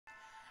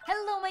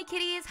Hello my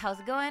kitties, how's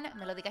it going?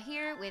 Melodica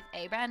here with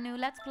a brand new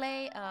Let's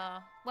Play.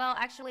 Well,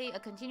 actually a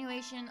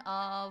continuation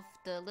of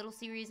the little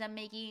series I'm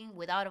making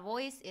without a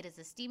voice. It is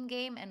a Steam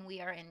game and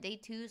we are in day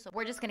 2, so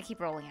we're just gonna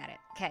keep rolling at it.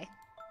 Okay,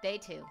 day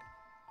 2.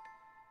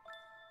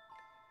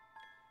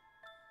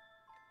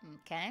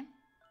 Okay,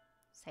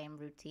 same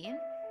routine.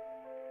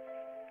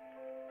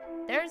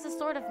 There's a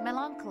sort of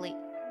melancholy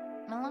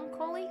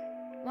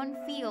one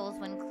feels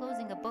when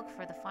closing a book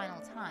for the final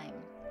time.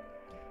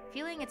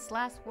 Feeling its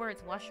last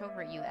words wash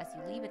over you as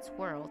you leave its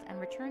world and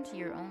return to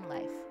your own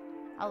life.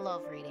 I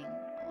love reading.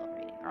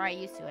 Or I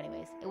used to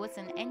anyways. It was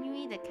an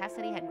ennui that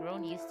Cassidy had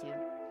grown used to.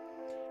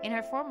 In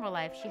her former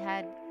life, she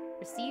had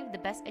received the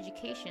best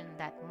education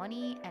that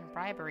money and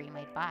bribery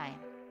might buy.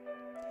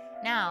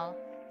 Now,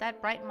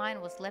 that bright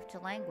mind was left to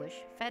languish,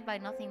 fed by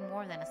nothing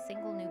more than a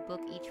single new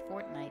book each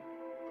fortnight.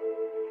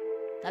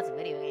 That's a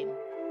video game.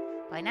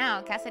 By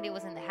now, Cassidy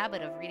was in the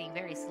habit of reading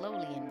very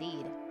slowly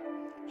indeed.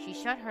 She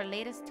shut her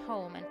latest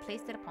tome and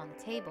placed it upon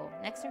the table,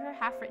 next to her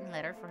half-written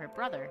letter for her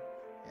brother.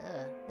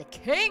 The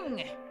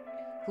king!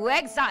 Who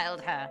exiled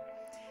her!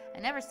 I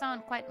never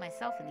sound quite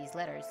myself in these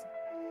letters.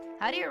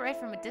 How do you write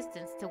from a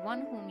distance to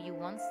one whom you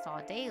once saw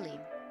daily?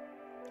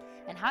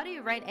 And how do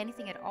you write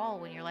anything at all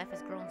when your life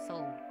has grown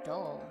so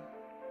dull?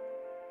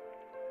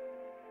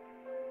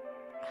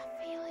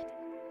 I feel it.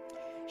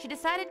 She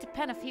decided to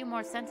pen a few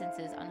more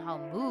sentences on how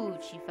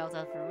moved she felt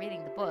after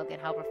reading the book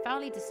and how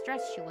profoundly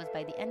distressed she was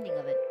by the ending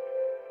of it.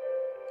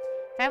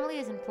 Family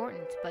is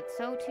important, but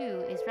so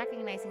too is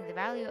recognizing the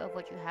value of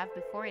what you have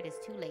before it is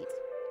too late.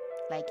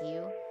 Like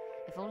you,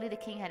 if only the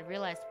king had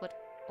realized what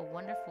a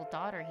wonderful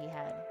daughter he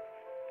had.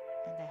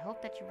 And I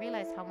hope that you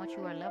realize how much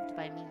you are loved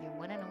by me, your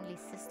one and only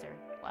sister.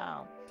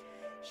 Wow.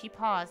 She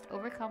paused,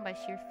 overcome by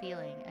sheer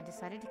feeling, and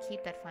decided to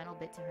keep that final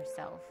bit to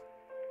herself.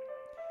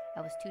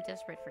 I was too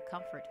desperate for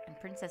comfort, and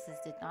princesses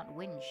did not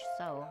whinge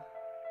so.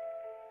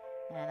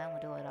 Man, that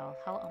would do it all.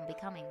 How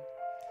unbecoming.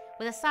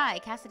 With a sigh,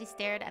 Cassidy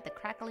stared at the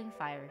crackling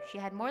fire. She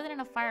had more than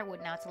enough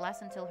firewood now to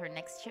last until her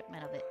next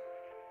shipment of it.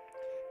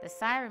 The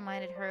sigh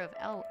reminded her of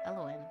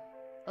Elowen.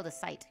 Oh, the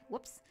sight.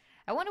 Whoops.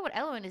 I wonder what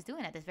Elowen is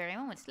doing at this very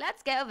moment.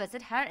 Let's go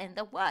visit her in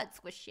the woods,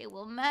 where she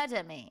will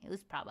murder me,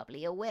 who's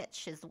probably a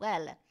witch as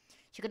well.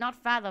 She could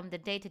not fathom the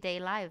day-to-day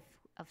life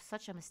of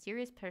such a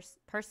mysterious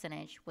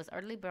personage was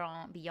utterly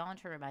beyond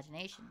her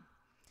imagination.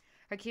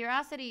 Her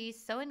curiosity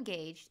so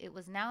engaged, it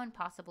was now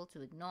impossible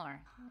to ignore.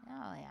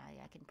 Oh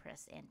yeah, I can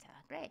press enter.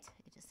 Great.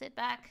 You just sit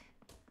back,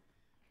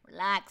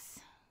 relax.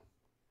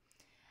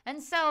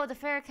 And so the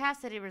fair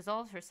Cassidy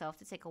resolved herself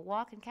to take a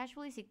walk and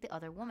casually seek the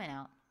other woman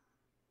out.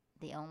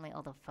 The only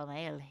other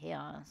female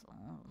here.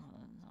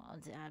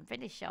 I'm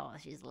pretty sure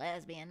she's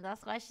lesbian.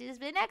 That's why she's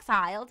been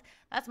exiled.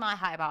 That's my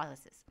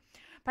hypothesis.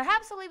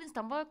 Perhaps I'll even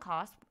stumble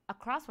across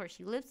where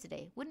she lives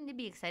today. Wouldn't it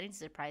be exciting to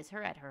surprise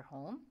her at her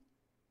home?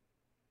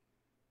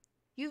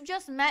 You've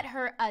just met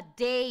her a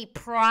day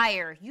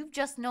prior. You've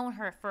just known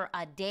her for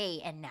a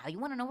day, and now you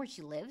want to know where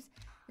she lives?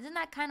 Isn't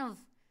that kind of...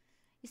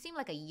 You seem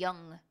like a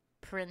young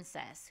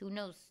princess who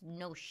knows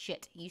no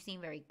shit. You seem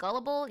very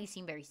gullible. You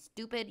seem very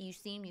stupid. You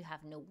seem you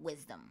have no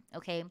wisdom,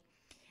 okay?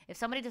 If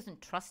somebody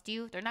doesn't trust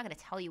you, they're not going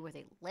to tell you where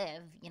they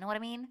live. You know what I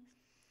mean?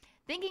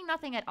 Thinking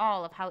nothing at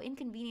all of how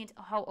inconvenient,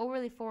 how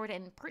overly forward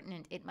and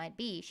impertinent it might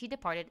be, she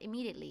departed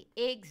immediately.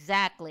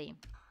 Exactly.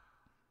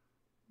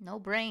 No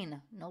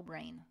brain. No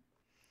brain.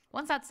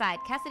 Once outside,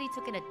 Cassidy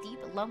took in a deep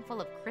lungful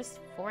of crisp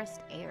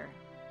forest air.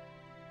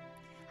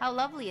 How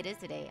lovely it is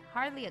today.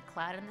 Hardly a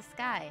cloud in the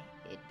sky.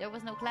 There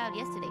was no cloud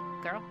yesterday,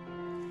 girl.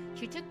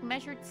 She took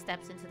measured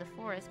steps into the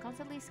forest,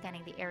 constantly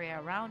scanning the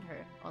area around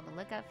her, on the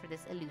lookout for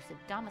this elusive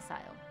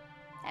domicile.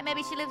 And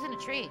maybe she lives in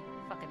a tree.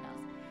 Who fucking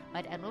knows?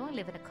 Might anyone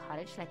live in a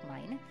cottage like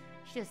mine?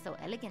 She is so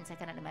elegant, I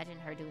cannot imagine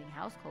her doing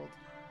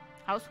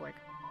housework.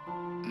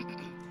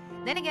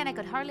 Then again, I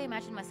could hardly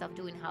imagine myself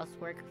doing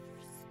housework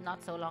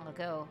not so long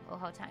ago. Oh,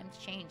 how times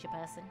change a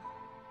person.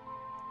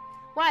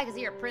 Why? Because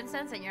you're a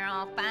princess and you're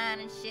all fine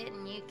and shit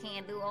and you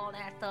can't do all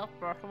that stuff.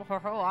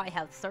 I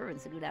have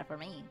servants who do that for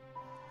me.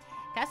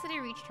 Cassidy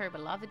reached her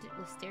beloved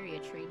wisteria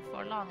tree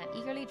before long and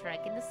eagerly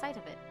drank in the sight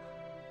of it.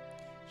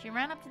 She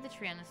ran up to the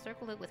tree and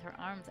encircled it with her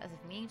arms as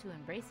if meaning to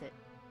embrace it.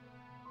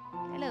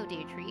 Hello,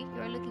 dear tree.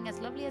 You are looking as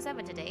lovely as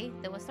ever today,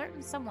 though a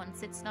certain someone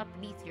sits not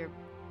beneath your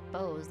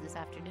boughs this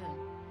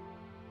afternoon.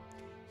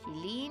 She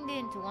leaned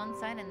in to one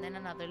side and then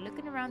another,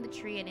 looking around the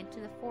tree and into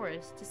the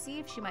forest to see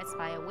if she might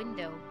spy a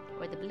window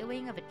or the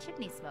billowing of a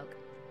chimney smoke.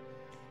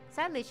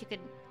 Sadly, she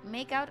could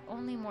make out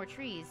only more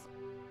trees.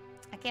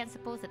 I can't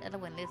suppose that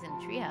Elowen lives in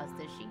a treehouse,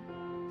 does she?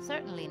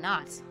 Certainly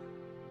not.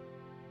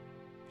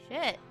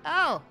 Shit.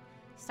 Oh!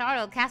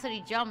 Startled,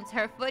 Cassidy jumped,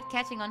 her foot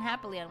catching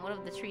unhappily on one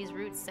of the tree's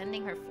roots,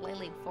 sending her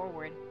flailing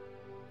forward.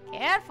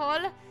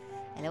 Careful!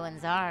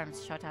 Elowen's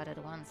arms shot out at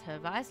once, her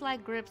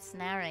vice-like grip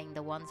snaring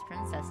the once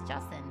princess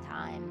just in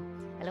time.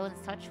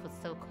 Elowen's touch was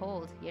so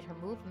cold, yet her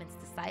movements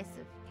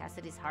decisive.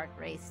 Cassidy's heart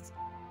raced.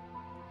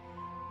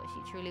 Was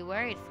she truly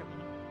worried for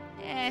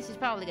me? She's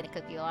probably gonna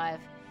cook you alive.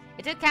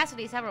 It took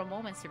Cassidy several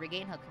moments to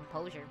regain her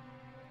composure.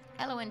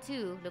 Elowen,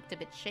 too, looked a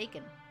bit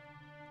shaken.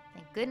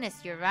 Thank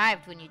goodness you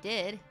arrived when you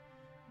did.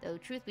 Though,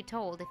 truth be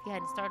told, if you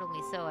hadn't startled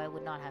me so, I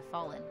would not have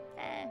fallen.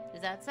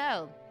 Is that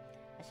so?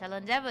 I shall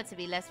endeavor to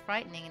be less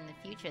frightening in the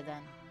future,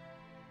 then.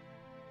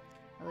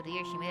 Oh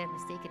dear, she made a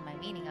mistake in my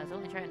meaning. I was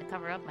only trying to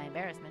cover up my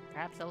embarrassment.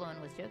 Perhaps Elowen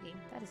was joking.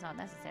 That is not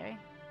necessary.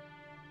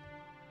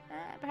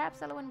 Perhaps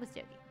Elowen was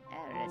joking.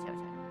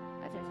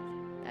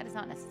 That is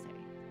not necessary.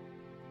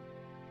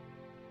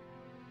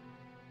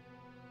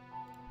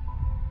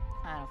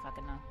 I don't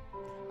fucking know.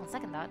 On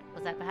second thought,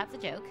 was that perhaps a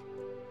joke?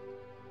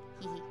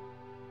 Hee hee.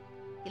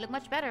 You look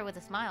much better with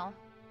a smile.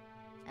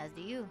 As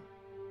do you.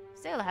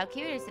 Still, how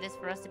curious it is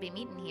for us to be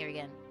meeting here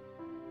again.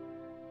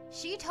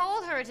 She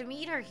told her to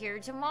meet her here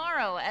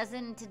tomorrow, as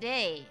in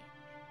today.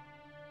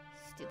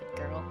 Stupid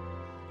girl.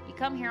 You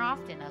come here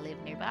often. I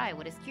live nearby.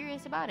 What is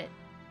curious about it?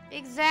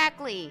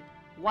 Exactly.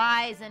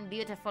 Wise and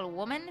beautiful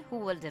woman who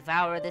will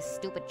devour this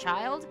stupid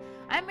child.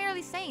 I'm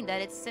merely saying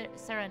that it's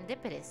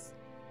serendipitous.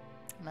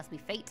 It must be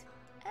fate.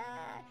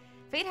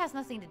 Fate has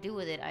nothing to do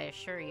with it, I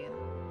assure you.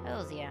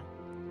 Hells yeah.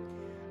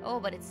 Oh,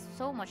 but it's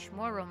so much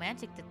more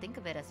romantic to think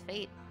of it as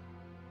fate.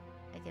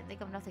 I can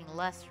think of nothing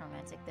less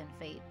romantic than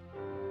fate.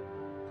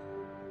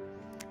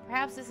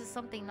 Perhaps this is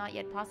something not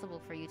yet possible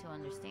for you to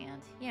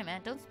understand. Yeah,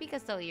 man, don't speak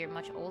as though you're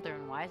much older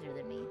and wiser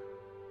than me.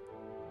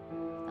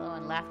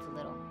 Elowen laughed a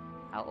little.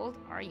 How old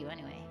are you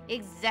anyway?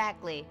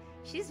 Exactly.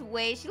 She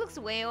looks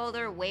way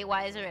older, way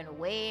wiser, and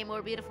way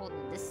more beautiful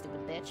than this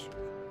stupid bitch.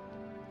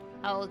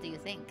 How old do you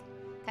think?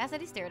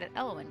 Cassidy stared at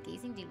Elowen,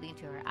 gazing deeply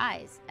into her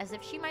eyes, as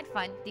if she might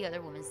find the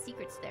other woman's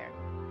secrets there.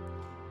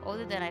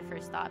 Older than I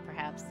first thought,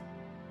 perhaps.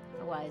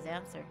 A wise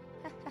answer.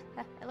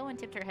 Elowen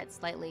tipped her head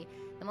slightly,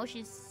 the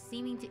motion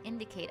seeming to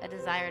indicate a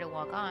desire to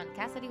walk on.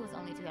 Cassidy was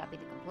only too happy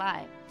to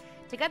comply.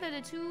 Together,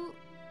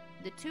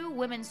 the two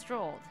women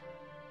strolled.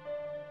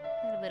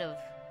 Had a bit of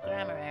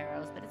grammar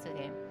errors, but it's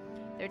okay.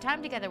 Their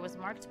time together was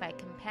marked by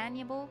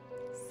companionable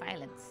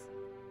silence.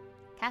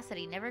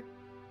 Cassidy, never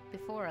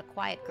before a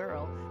quiet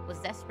girl, was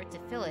desperate to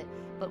fill it,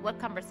 but what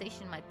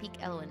conversation might pique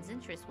Elowen's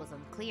interest was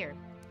unclear.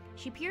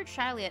 She peered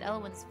shyly at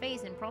Elowen's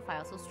face in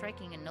profile, so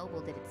striking and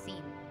noble did it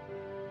seem.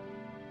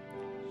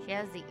 She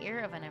has the air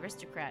of an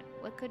aristocrat.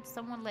 What could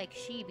someone like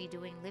she be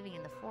doing living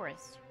in the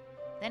forest?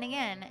 Then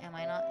again, am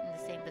I not in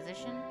the same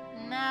position?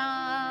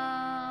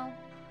 No.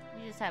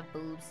 You just have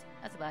boobs.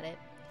 That's about it.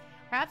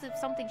 Perhaps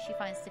it's something she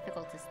finds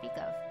difficult to speak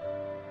of.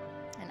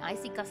 An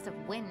icy gust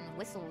of wind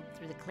whistled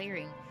through the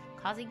clearing,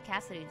 causing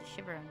Cassidy to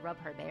shiver and rub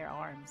her bare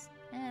arms.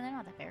 They're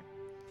not that bare.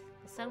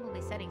 The sun will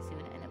be setting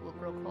soon, and it will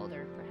grow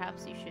colder.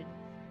 Perhaps you should...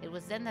 It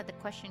was then that the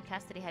question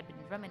Cassidy had been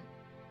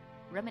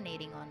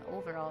ruminating on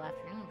over all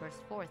afternoon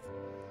burst forth.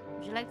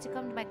 Would you like to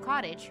come to my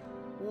cottage?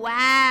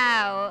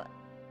 Wow!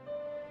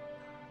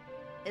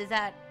 Is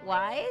that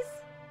wise?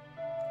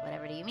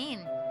 Whatever do you mean?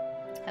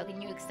 How can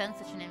you extend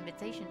such an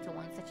invitation to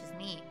one such as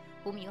me,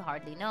 whom you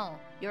hardly know?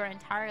 You're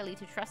entirely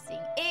too trusting.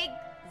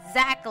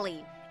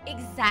 Exactly!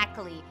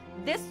 Exactly.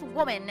 This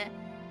woman,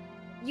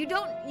 you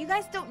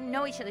guys don't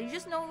know each other. You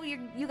just know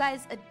you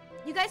guys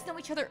know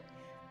each other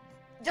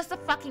just a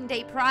fucking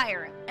day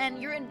prior, and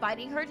you're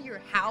inviting her to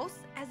your house,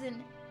 as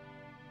in,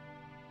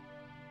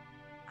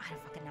 I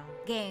don't fucking know.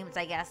 Games,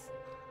 I guess.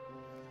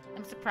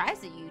 I'm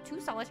surprised at you. Two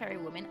solitary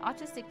women ought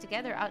to stick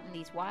together out in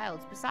these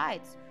wilds.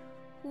 Besides,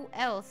 who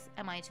else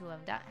have I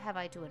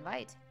to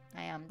invite?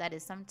 That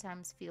is,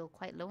 sometimes feel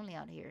quite lonely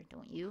out here,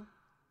 don't you?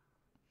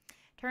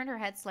 Turned her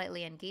head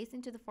slightly and gazed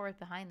into the forest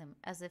behind them,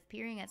 as if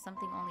peering at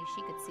something only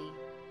she could see.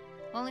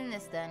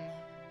 Loneliness, then.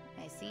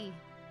 I see.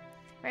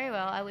 Very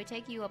well, I would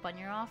take you up on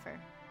your offer.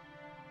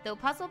 Though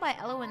puzzled by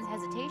Elowen's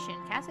hesitation,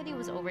 Cassidy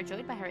was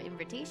overjoyed by her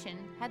invitation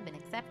had been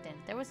accepted.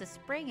 There was a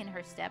spring in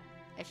her step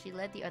as she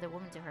led the other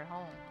woman to her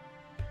home.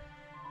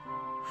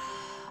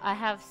 I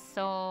have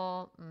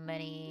so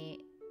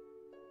many...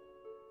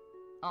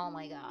 Oh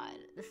my god.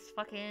 This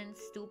fucking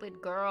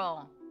stupid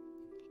girl.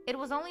 It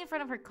was only in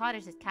front of her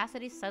cottage that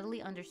Cassidy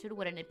suddenly understood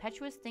what an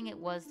impetuous thing it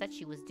was that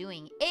she was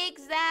doing.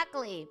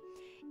 Exactly!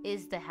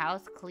 Is the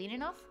house clean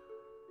enough?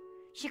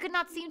 She could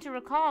not seem to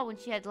recall when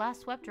she had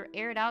last swept or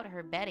aired out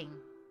her bedding.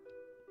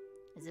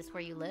 Is this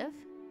where you live?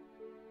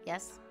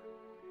 Yes.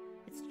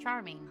 It's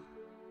charming.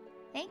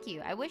 Thank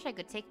you. I wish I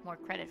could take more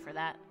credit for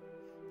that.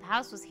 The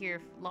house was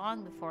here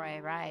long before I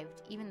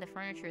arrived. Even the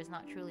furniture is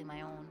not truly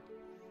my own.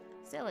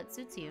 Still, it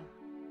suits you.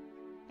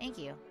 Thank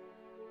you.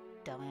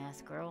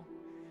 Dumbass girl.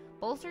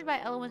 Bolstered by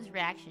Elowen's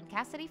reaction,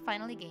 Cassidy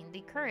finally gained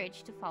the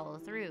courage to follow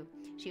through.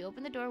 She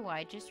opened the door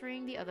wide,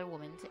 gesturing the other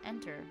woman to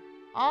enter.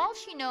 All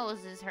she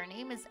knows is her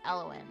name is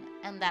Elowen,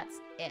 and that's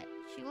it.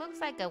 She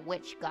looks like a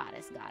witch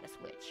goddess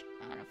witch.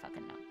 I don't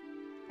fucking know.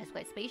 It's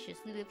quite spacious.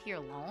 You live here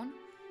alone?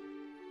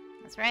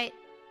 That's right.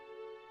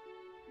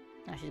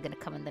 Now she's gonna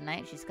come in the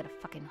night. She's gonna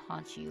fucking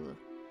haunt you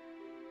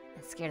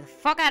and scare the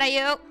fuck out of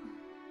you.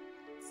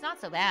 It's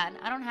not so bad.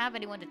 I don't have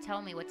anyone to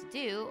tell me what to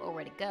do or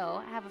where to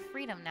go. I have a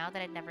freedom now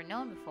that I'd never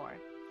known before.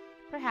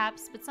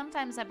 Perhaps, but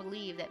sometimes I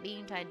believe that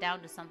being tied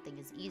down to something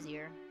is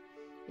easier.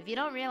 If you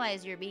don't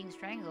realize you're being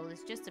strangled,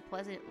 it's just a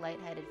pleasant,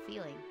 lightheaded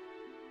feeling.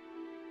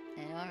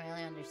 I don't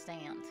really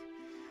understand.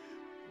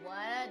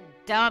 What a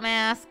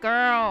dumbass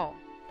girl.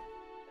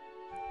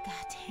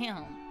 God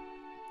damn.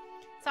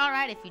 It's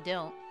alright if you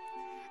don't.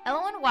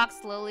 Elowen walked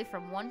slowly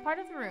from one part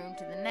of the room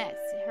to the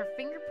next, her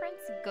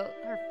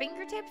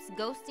fingertips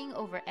ghosting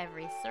over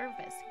every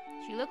surface.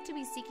 She looked to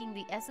be seeking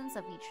the essence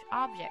of each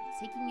object,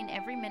 taking in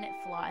every minute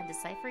flaw and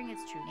deciphering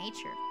its true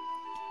nature.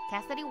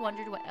 Cassidy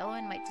wondered what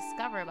Elowen might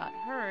discover about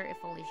her if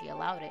only she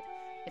allowed it,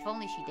 if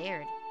only she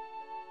dared.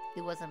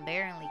 It was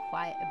unbearably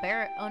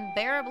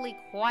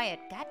quiet.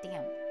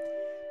 Goddamn.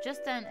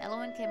 Just then,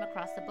 Elowen came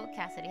across the book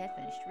Cassidy had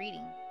finished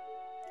reading.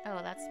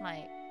 Oh,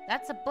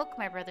 that's a book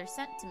my brother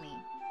sent to me.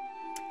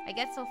 I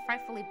get so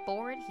frightfully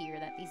bored here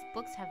that these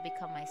books have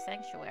become my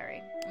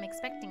sanctuary. I'm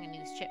expecting a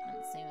news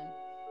shipment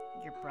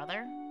soon. Your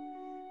brother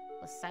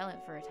was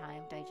silent for a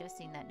time,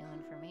 digesting that new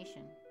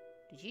information.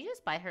 Did she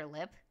just bite her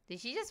lip? Did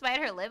she just bite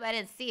her lip? I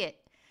didn't see it.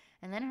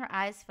 And then her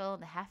eyes fell on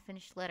the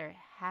half-finished letter,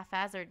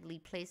 haphazardly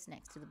placed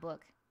next to the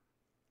book.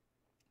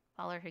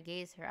 Followed her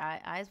gaze, her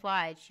eyes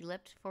wide. She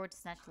leapt forward to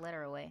snatch the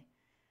letter away.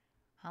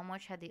 How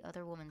much had the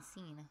other woman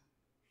seen?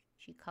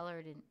 She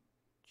colored in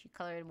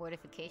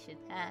mortification.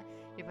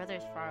 Your brother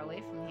is far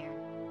away from here.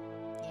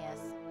 Yes.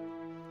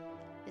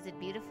 Is it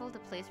beautiful, the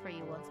place where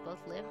you once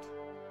both lived?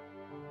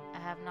 I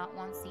have not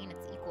once seen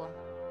its equal.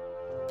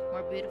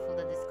 More beautiful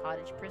than this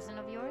cottage prison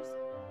of yours?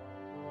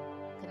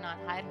 Could not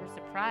hide her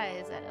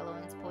surprise at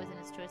Elowen's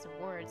poisonous choice of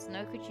words,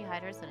 nor could she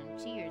hide her sudden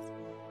tears.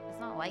 It's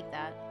not like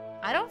that.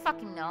 I don't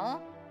fucking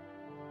know.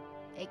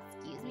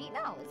 Excuse me?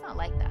 No, it's not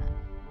like that.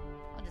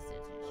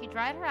 She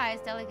dried her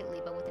eyes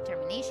delicately but with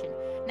determination.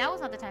 Now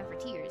is not the time for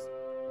tears.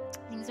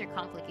 Things are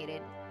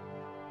complicated.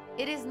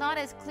 It is not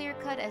as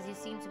clear-cut as you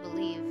seem to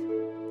believe.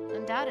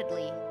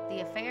 Undoubtedly,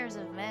 the affairs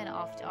of men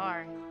oft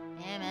are.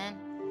 Yeah, man.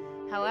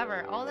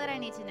 However, all that I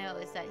need to know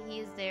is that he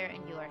is there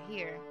and you are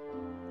here.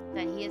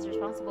 That he is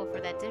responsible for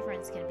that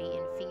difference can be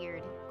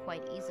inferred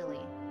quite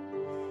easily.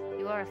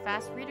 You are a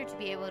fast reader to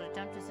be able to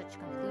jump to such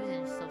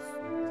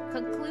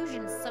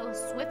conclusions so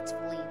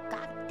swiftly.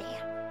 God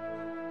damn.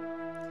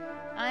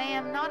 I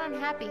am not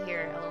unhappy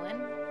here, Elowen.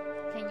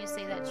 Can you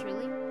say that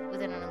truly,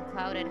 with an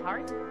unclouded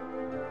heart?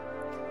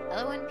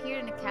 Elowen peered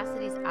into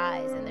Cassidy's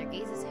eyes, and their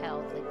gazes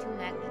held like two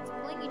magnets,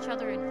 pulling each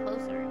other in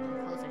closer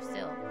and closer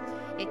still.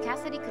 Yet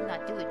Cassidy could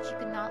not do it. She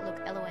could not look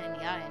Elowen in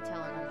the eye and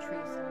tell an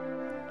untruth.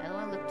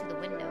 Elowen looked to the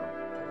window.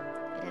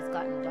 It has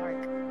gotten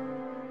dark.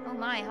 Oh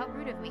my, how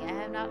rude of me. I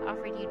have not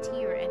offered you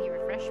tea or any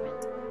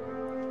refreshment.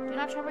 Do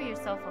not trouble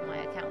yourself on my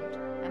account.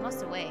 I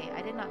must away.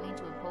 I did not mean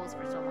to impose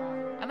for so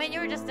long. I mean, you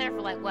were just there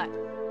for like, what,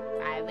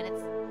 5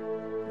 minutes?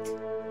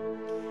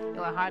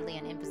 You are hardly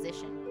an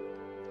imposition.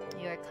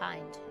 You are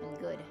kind and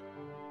good.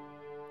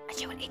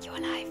 I would eat you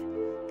alive.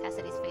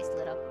 Cassidy's face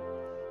lit up.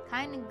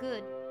 Kind and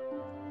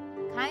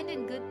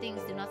good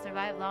things do not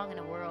survive long in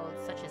a world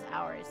such as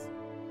ours.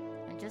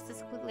 And just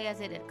as quickly as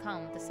it had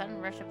come, the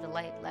sudden rush of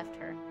delight left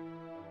her.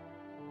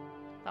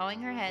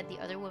 Bowing her head, the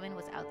other woman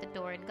was out the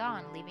door and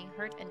gone, leaving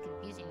hurt and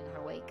confusion in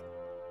her wake.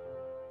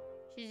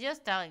 She's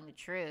just telling the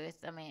truth.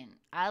 I mean,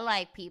 I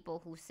like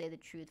people who say the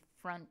truth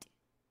front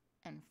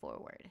and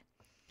forward.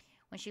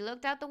 When she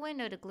looked out the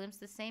window to glimpse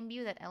the same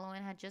view that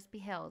Elowen had just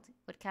beheld,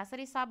 what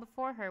Cassidy saw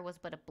before her was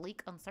but a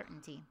bleak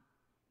uncertainty.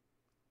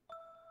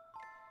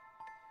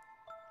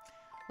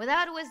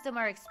 Without wisdom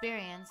or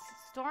experience,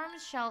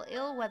 storms shall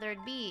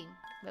ill-weathered be,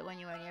 but when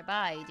you are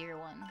nearby, dear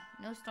one,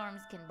 no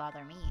storms can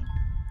bother me.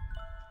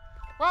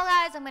 Well,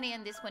 guys, I'm going to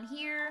end this one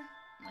here.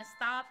 I'm going to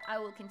stop. I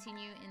will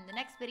continue in the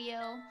next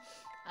video.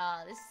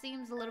 This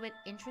seems a little bit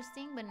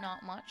interesting, but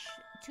not much.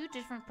 Two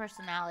different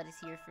personalities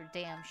here for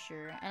damn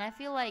sure. And I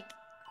feel like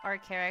our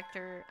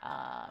character,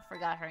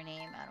 forgot her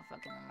name. I don't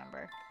fucking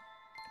remember.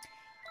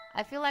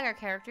 I feel like our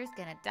character is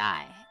going to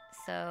die.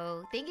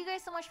 So, thank you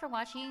guys so much for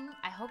watching.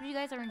 I hope you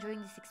guys are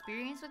enjoying this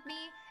experience with me.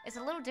 It's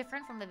a little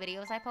different from the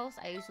videos I post.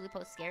 I usually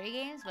post scary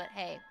games, but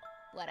hey,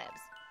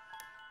 whatevs.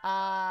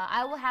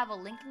 I will have a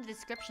link in the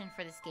description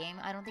for this game.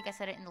 I don't think I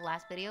said it in the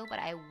last video, but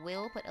I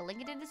will put a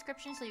link in the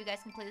description so you guys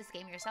can play this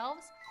game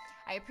yourselves.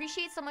 I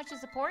appreciate so much the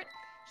support.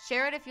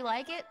 Share it if you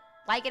like it.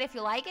 Like it if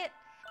you like it.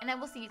 And I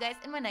will see you guys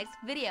in my next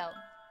video.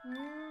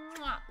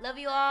 Mwah. Love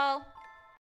you all.